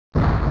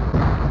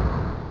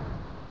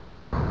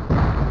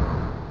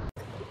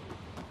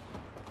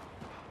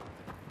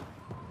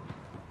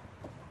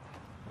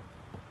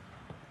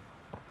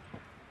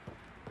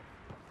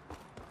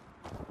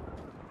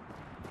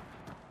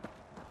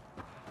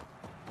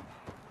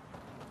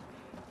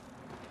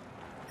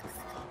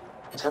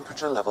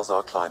Temperature levels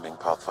are climbing,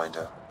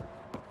 Pathfinder.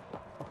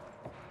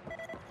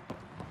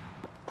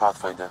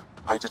 Pathfinder,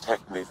 I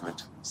detect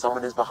movement.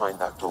 Someone is behind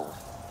that door.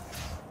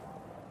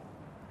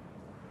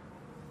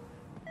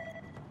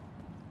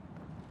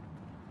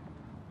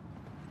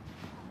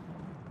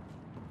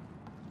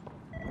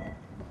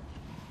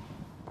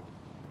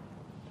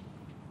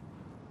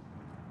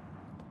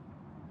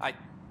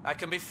 I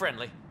can be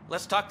friendly.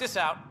 Let's talk this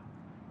out.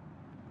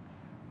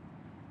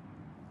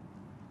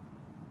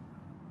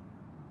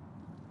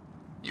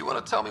 You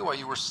want to tell me why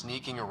you were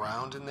sneaking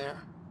around in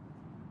there?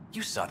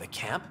 You saw the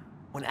camp.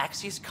 When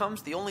Axius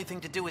comes, the only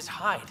thing to do is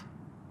hide.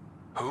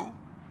 Who?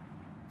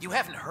 You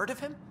haven't heard of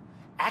him?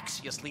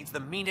 Axius leads the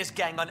meanest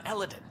gang on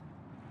Eladin.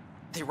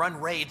 They run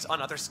raids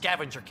on other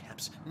scavenger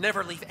camps,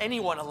 never leave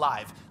anyone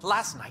alive.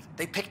 Last night,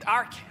 they picked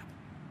our camp.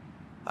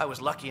 I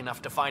was lucky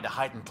enough to find a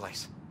hiding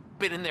place.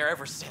 Been in there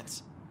ever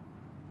since.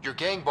 Your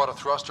gang bought a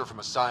thruster from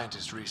a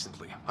scientist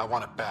recently. I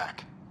want it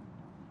back.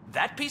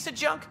 That piece of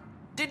junk?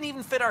 Didn't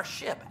even fit our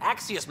ship.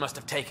 Axius must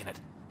have taken it.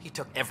 He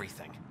took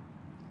everything.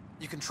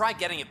 You can try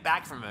getting it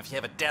back from him if you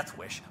have a death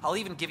wish. I'll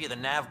even give you the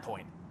nav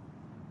point.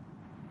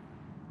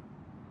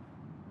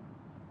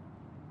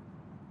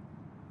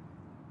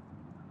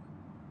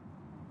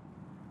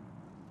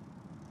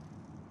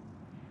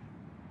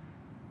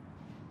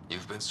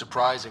 You've been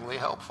surprisingly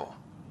helpful.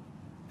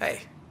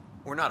 Hey,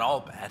 we're not all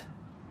bad.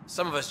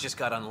 Some of us just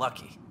got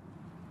unlucky.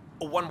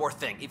 Oh, one more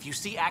thing. If you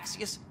see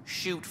Axius,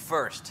 shoot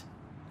first.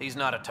 He's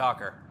not a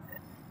talker.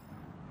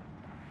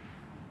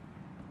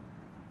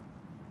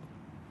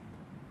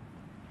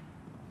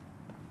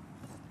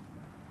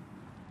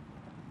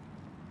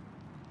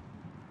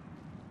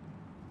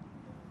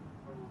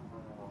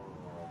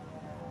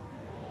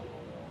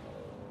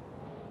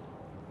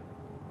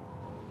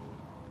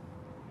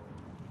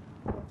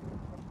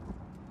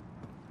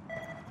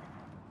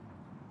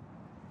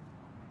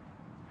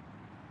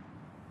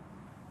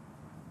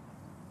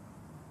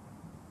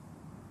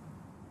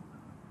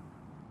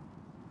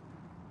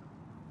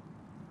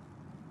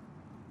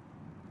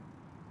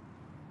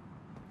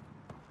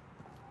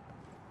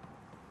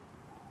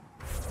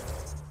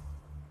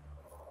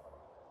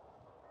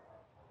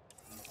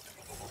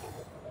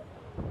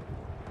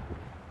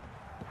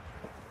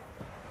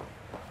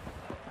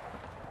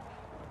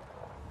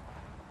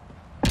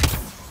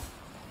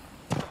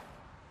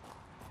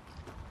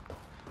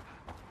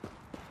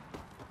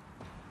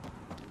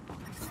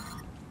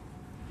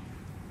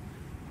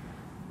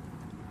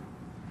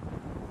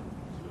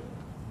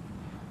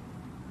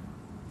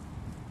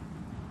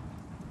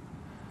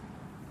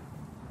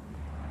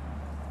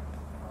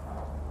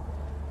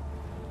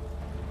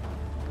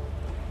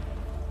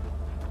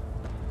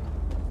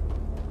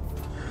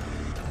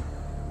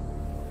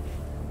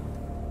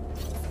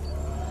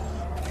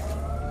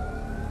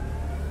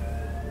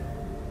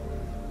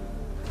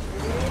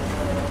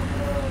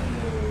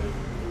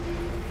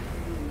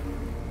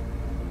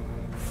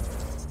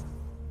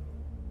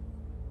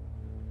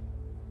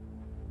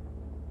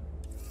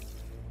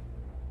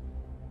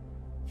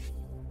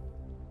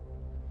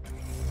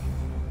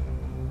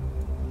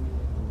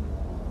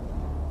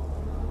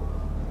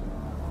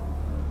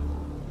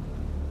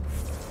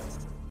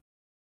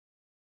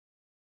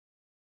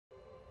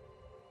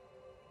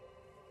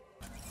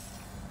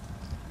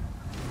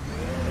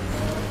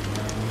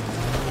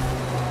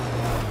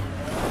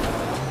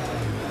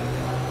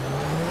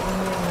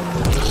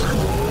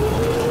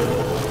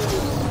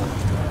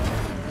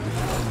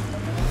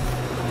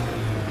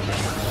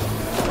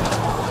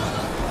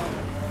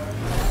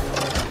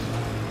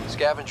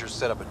 Scavengers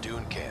set up a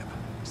dune camp.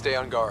 Stay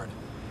on guard.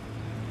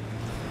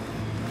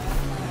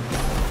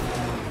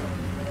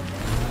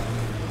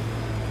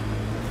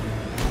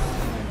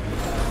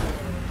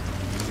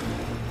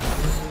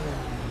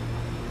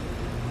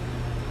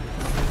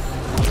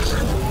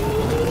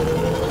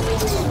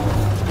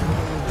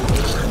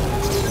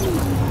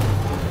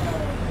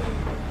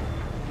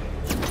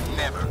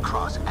 Never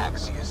cross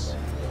Axius.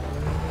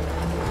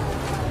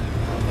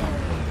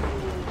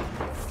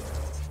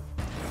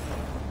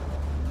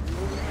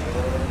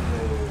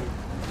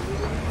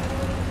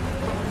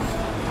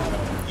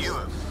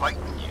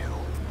 Fighting you.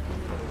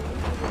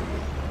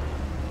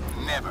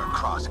 Never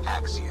cross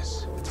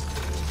Axius.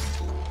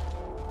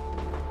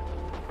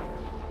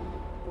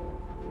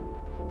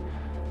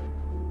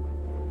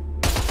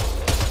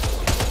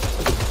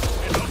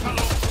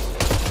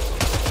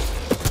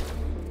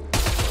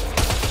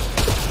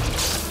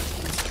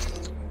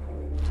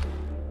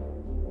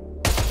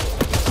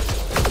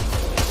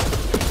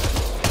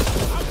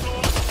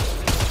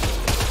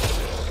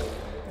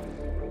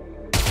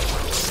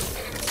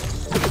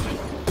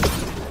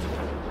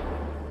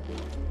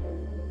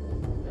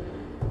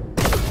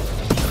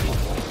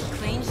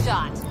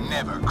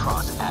 Never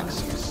cross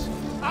Axius.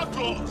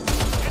 Outlaws!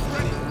 Get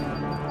ready!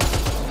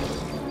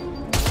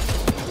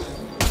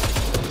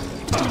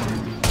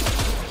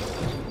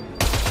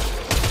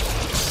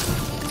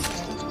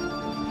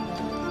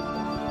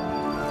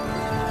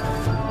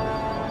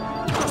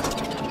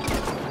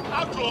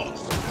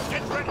 Outlaws!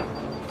 Get ready!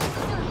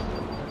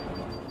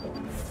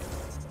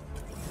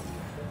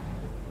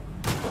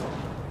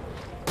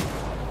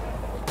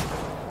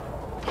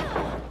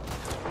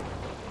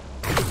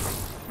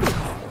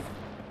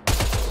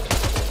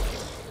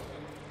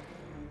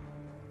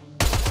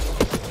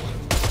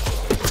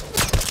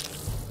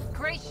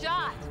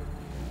 shot.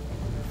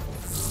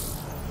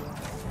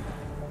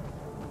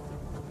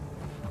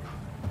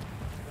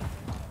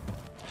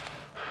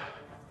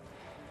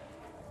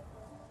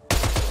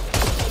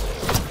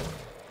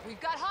 We've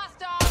got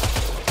hostiles.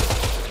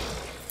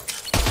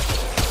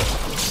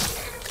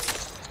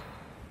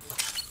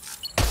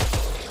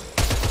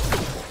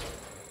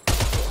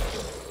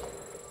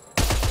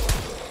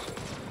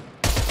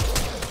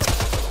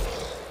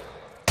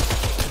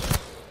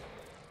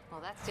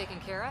 Well, that's taken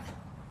care of.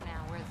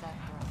 Now, where's that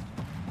girl?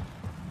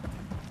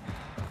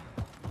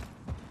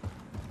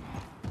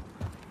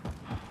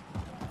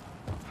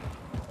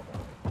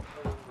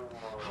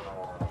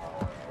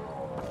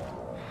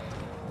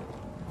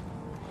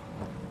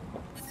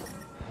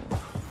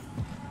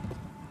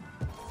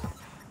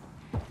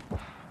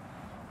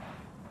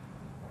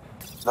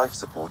 Life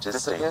support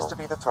is stable. This appears to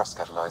be the thrust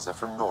catalyzer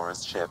from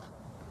Nora's ship.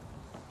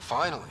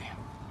 Finally.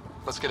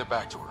 Let's get it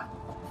back to her.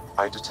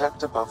 I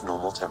detect above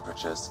normal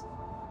temperatures.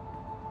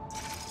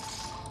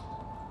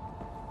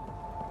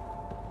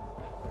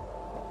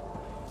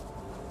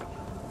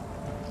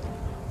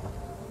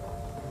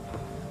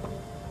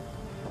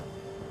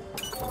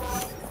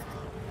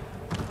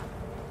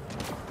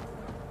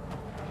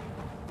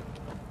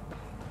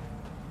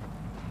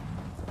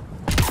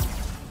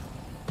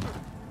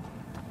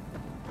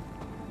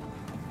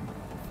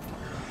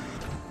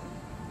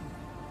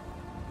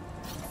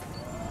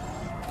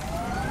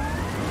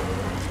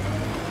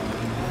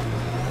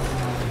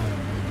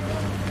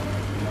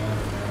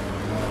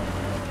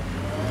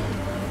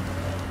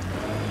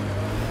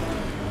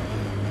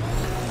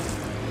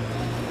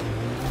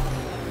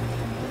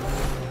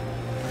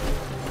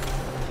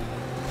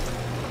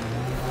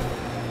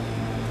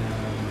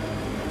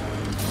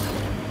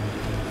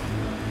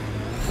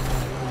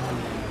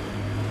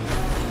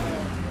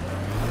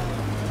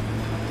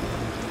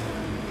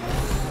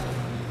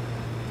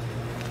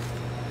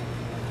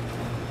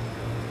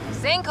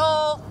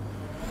 Sinkhole!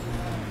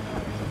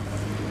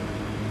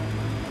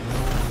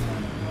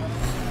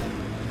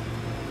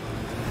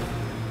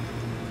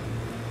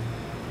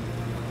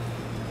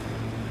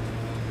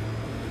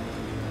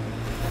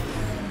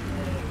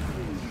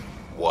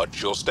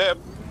 Watch your step.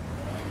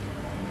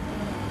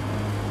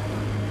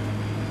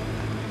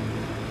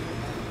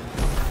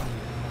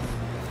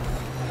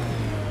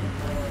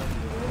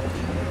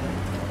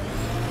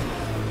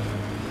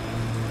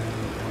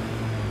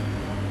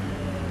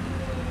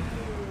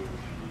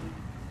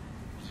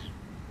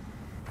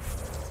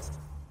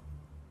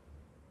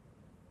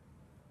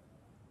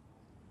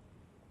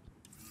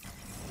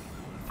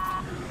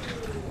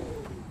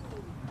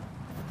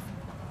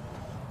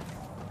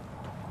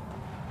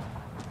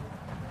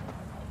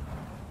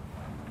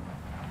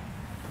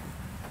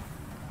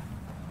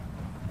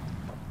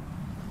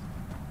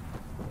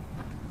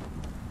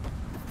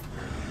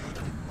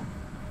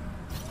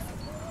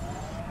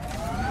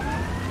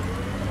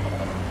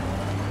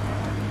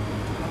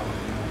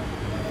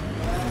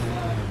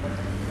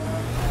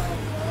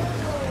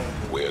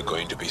 We're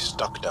going to be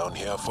stuck down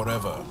here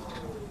forever,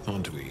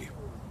 aren't we?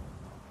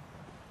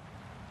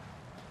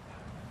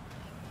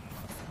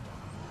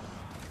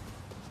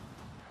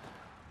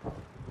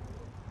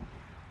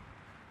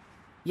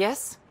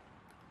 Yes?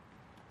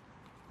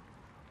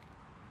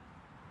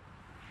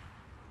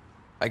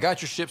 I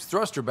got your ship's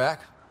thruster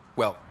back.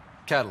 Well,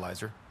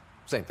 catalyzer.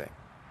 Same thing.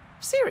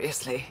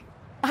 Seriously?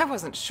 I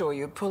wasn't sure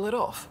you'd pull it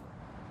off.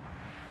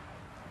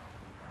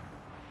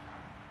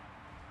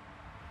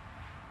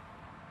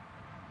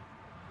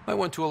 I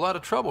went to a lot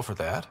of trouble for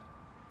that.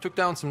 Took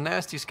down some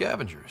nasty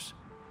scavengers.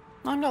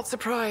 I'm not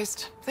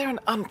surprised. They're an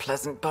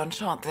unpleasant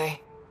bunch, aren't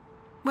they?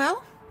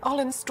 Well, I'll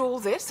install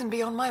this and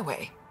be on my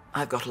way.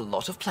 I've got a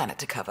lot of planet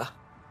to cover.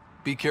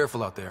 Be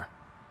careful out there.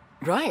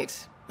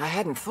 Right. I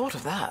hadn't thought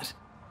of that.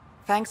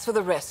 Thanks for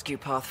the rescue,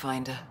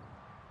 Pathfinder.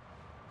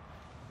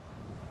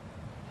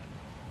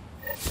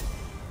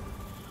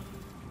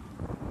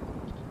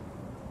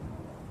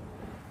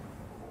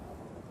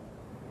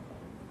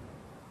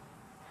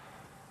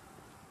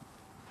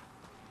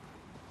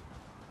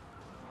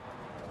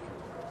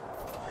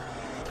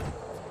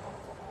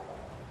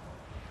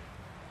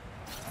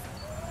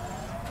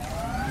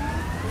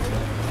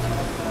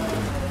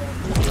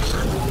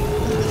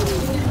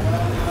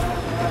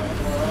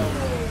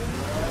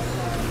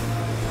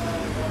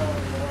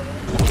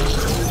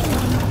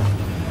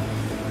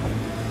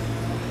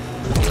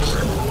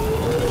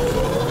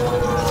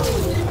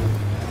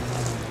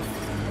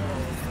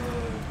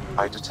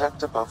 I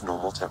detect above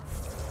normal temp.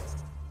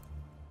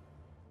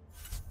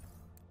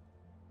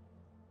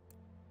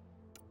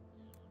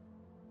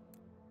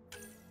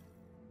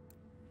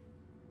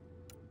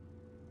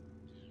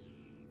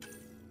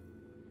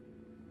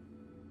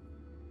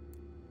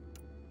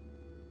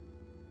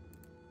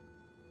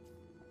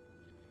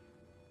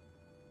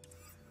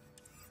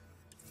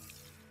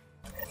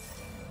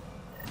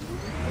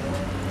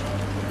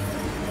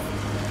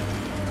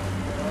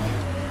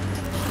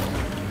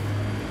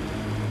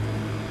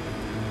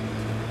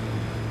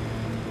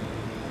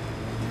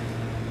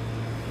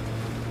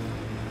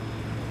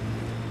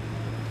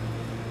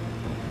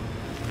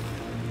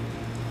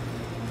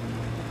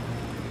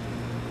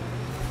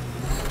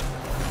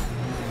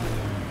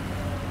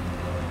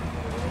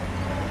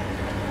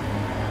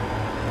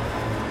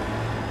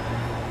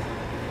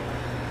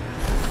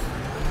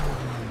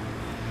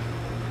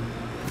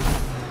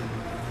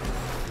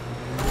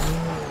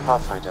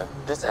 Pathfinder,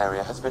 this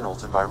area has been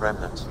altered by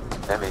Remnant.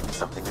 There may be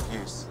something of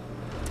use.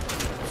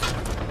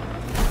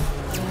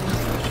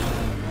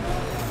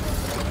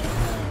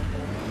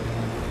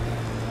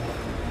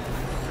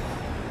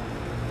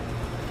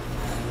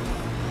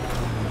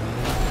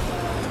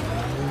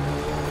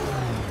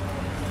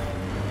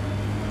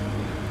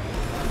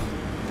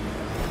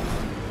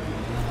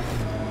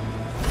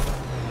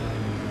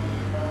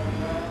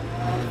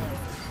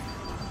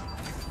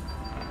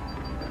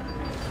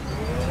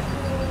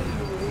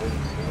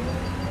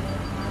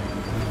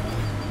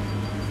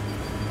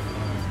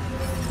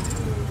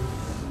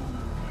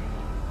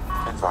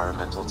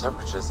 Environmental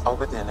temperatures are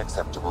within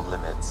acceptable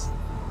limits.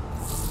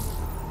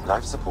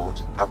 Life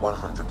support at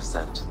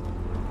 100%.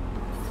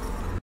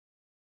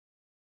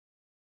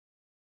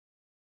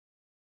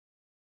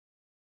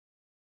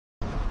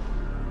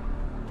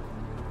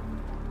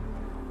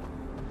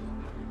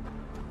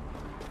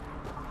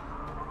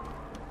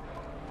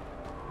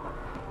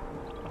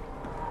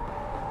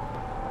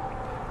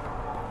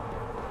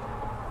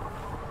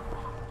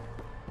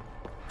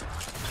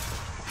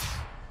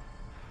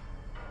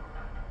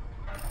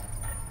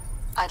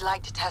 I'd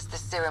like to test the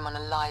serum on a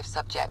live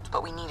subject,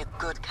 but we need a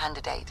good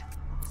candidate.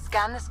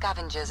 Scan the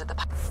scavengers at the...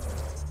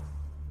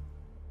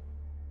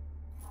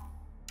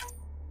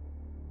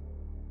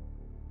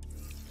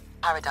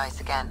 Paradise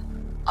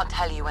again. I'll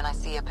tell you when I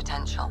see a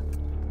potential.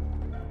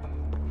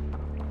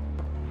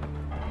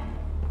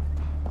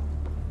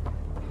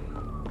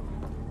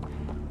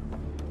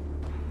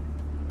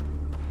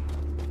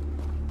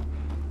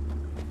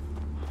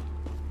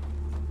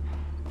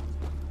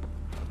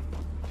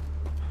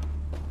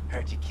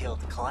 Heard you killed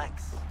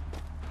Klex.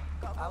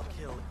 I'll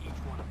kill each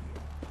one of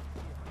you.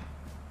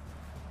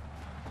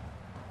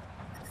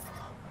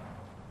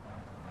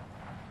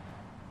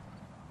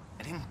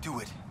 I didn't do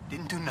it.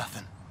 Didn't do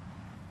nothing.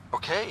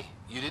 Okay,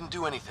 you didn't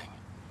do anything.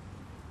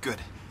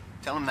 Good.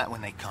 Tell them that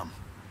when they come.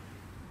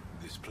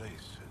 This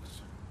place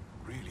has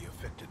really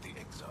affected the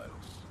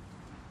exiles.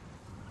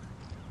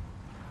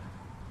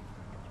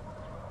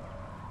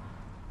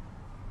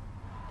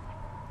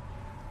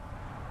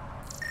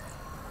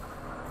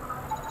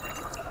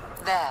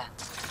 There.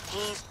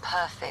 He's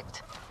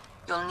perfect.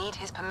 You'll need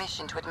his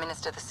permission to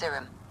administer the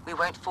serum. We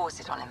won't force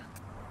it on him.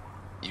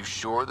 You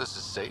sure this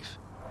is safe?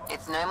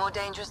 It's no more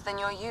dangerous than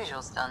your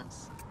usual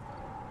stunts.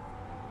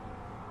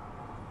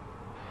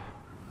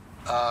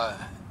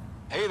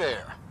 Hey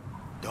there.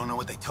 Don't know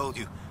what they told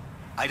you.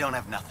 I don't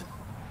have nothing.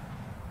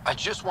 I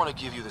just want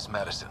to give you this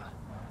medicine.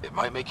 It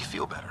might make you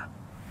feel better.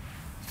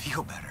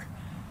 Feel better?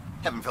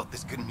 Haven't felt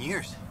this good in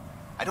years.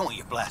 I don't want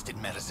your blasted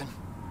medicine.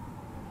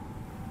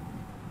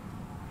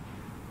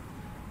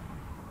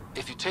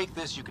 If you take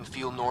this, you can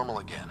feel normal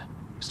again.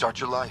 Start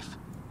your life.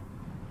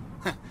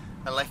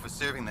 A life of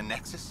serving the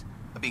Nexus?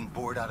 Of being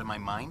bored out of my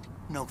mind?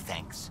 No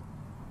thanks.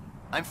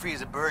 I'm free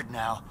as a bird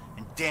now,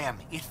 and damn,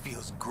 it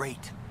feels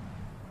great.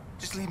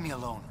 Just leave me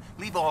alone.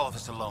 Leave all of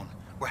us alone.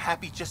 We're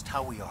happy just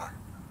how we are.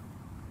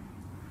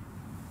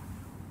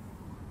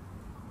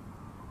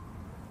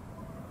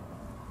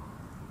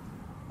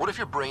 What if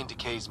your brain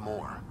decays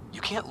more?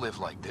 You can't live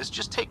like this.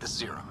 Just take the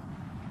serum.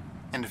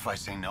 And if I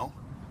say no?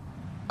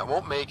 I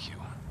won't make you,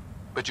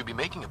 but you'll be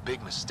making a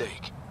big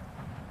mistake.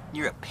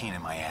 You're a pain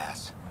in my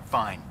ass.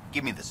 Fine,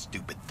 give me the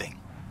stupid thing.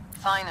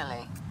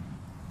 Finally.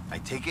 I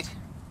take it,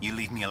 you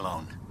leave me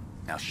alone.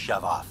 Now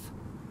shove off.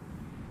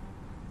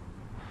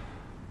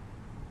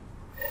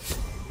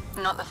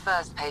 Not the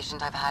first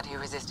patient I've had who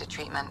resisted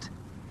treatment.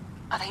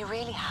 Are they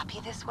really happy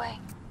this way?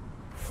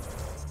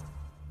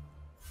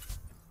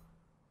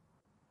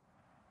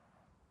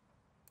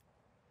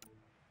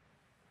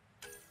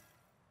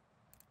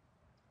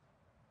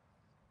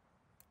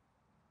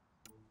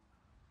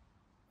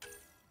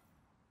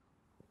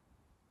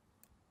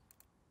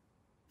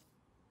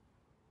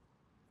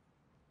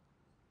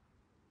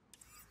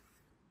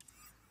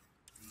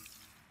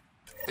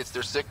 It's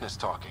their sickness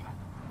talking.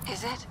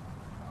 Is it?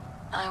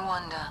 I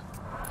wonder.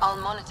 I'll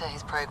monitor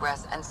his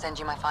progress and send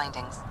you my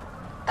findings.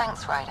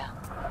 Thanks, Ryder.